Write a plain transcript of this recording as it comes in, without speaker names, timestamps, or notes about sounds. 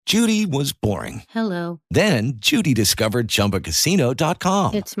Judy was boring. Hello. Then Judy discovered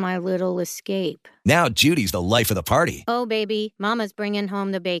ChumbaCasino.com. It's my little escape. Now Judy's the life of the party. Oh, baby, mama's bringing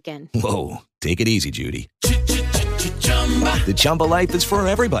home the bacon. Whoa, take it easy, Judy. The Chumba life is for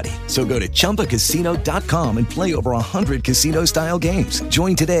everybody. So go to ChumbaCasino.com and play over 100 casino-style games.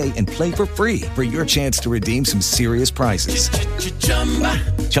 Join today and play for free for your chance to redeem some serious prizes.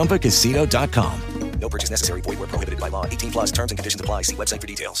 ChumbaCasino.com. No purchase necessary. Void where prohibited by law. 18 plus terms and conditions apply. See website for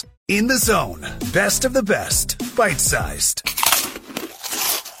details. In the Zone. Best of the best. Bite-sized.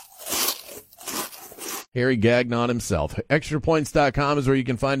 Harry Gagnon himself. ExtraPoints.com is where you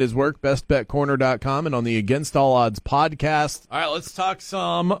can find his work. BestBetCorner.com and on the Against All Odds podcast. All right, let's talk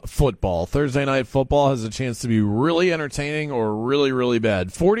some football. Thursday Night Football has a chance to be really entertaining or really, really bad.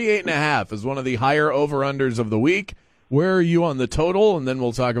 48.5 is one of the higher over-unders of the week. Where are you on the total? And then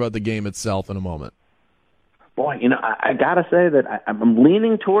we'll talk about the game itself in a moment. Boy, I got to say that I'm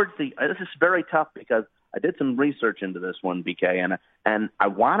leaning towards this is very tough because I did some research into this one, BK, and I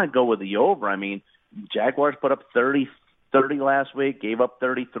want to go with the over. I mean, Jaguars put up 30 last week, gave up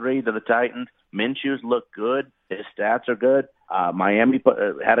 33 to the Titans. Minshew's looked good. His stats are good. Miami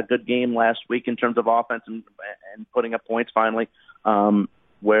had a good game last week in terms of offense and putting up points finally,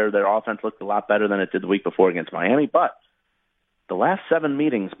 where their offense looked a lot better than it did the week before against Miami. But the last 7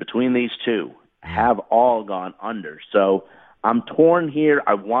 meetings between these two have all gone under. So I'm torn here.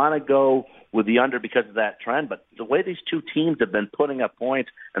 I want to go with the under because of that trend, but the way these two teams have been putting up points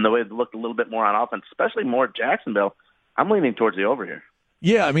and the way they've looked a little bit more on offense, especially more Jacksonville, I'm leaning towards the over here.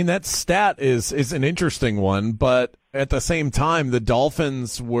 Yeah, I mean, that stat is an interesting one, but at the same time, the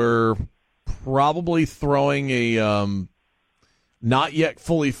Dolphins were probably throwing a not yet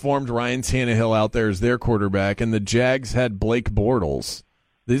fully formed Ryan Tannehill out there as their quarterback, and the Jags had Blake Bortles.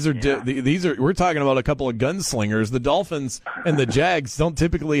 These are we're talking about a couple of gunslingers. The Dolphins and the Jags don't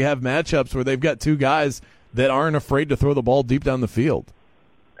typically have matchups where they've got two guys that aren't afraid to throw the ball deep down the field.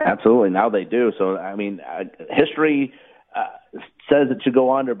 Absolutely, now they do. So I mean, history says it should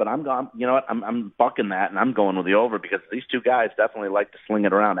go under, but I'm bucking that and I'm going with the over because these two guys definitely like to sling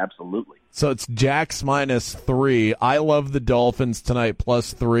it around. Absolutely. So it's Jacks -3. I love the Dolphins tonight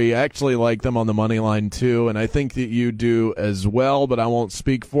 +3. I actually like them on the money line too, and I think that you do as well. But I won't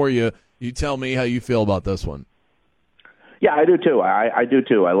speak for you. You tell me how you feel about this one. Yeah, I do too. I do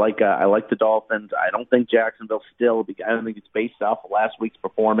too. I like the Dolphins. I don't think Jacksonville still. I don't think it's based off of last week's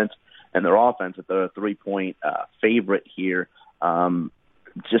performance and their offense that they're a 3-point favorite here.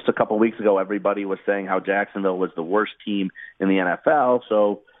 Just a couple weeks ago, everybody was saying how Jacksonville was the worst team in the NFL.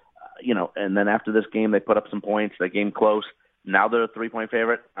 So, and then after this game, they put up some points. They came close. Now they're a 3-point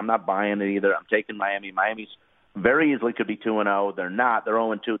favorite. I'm not buying it either. I'm taking Miami. Miami's very easily could be 2-0. They're not. They're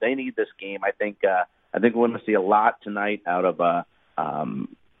 0-2. They need this game. I think we're going to see a lot tonight out of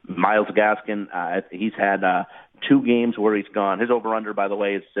Myles Gaskin. He's had 2 games where he's gone. His over-under, by the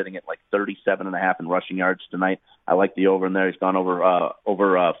way, is sitting at like 37.5 in rushing yards tonight. I like the over in there. He's gone over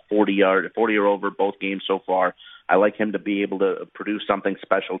 40 or over both games so far. I like him to be able to produce something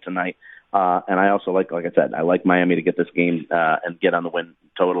special tonight. And I also like I said, I like Miami to get this game and get on the win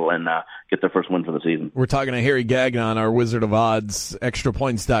total and get their first win for the season. We're talking to Harry Gagnon, our Wizard of Odds,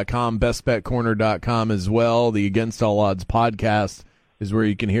 extrapoints.com, bestbetcorner.com as well. The Against All Odds podcast is where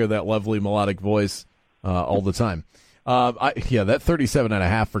you can hear that lovely melodic voice all the time. That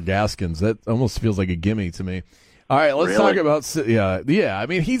 37.5 for Gaskins, that almost feels like a gimme to me. All right, let's talk about I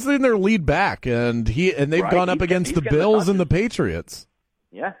mean, he's in their lead back, and they've gone up against the Bills and the Patriots.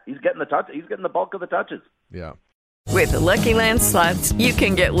 Yeah, he's getting the touch. He's getting the bulk of the touches. Yeah. With the Lucky Land Slots, you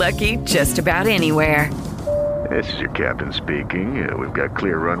can get lucky just about anywhere. This is your captain speaking. We've got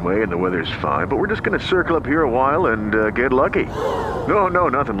clear runway and the weather's fine, but we're just going to circle up here a while and get lucky. No,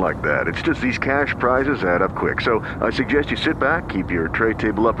 nothing like that. It's just these cash prizes add up quick. So I suggest you sit back, keep your tray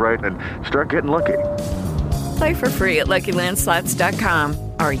table upright, and start getting lucky. Play for free at LuckyLandSlots.com.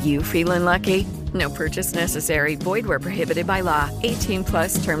 Are you feeling lucky? No purchase necessary. Void where prohibited by law. 18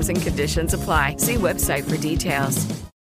 plus terms and conditions apply. See website for details.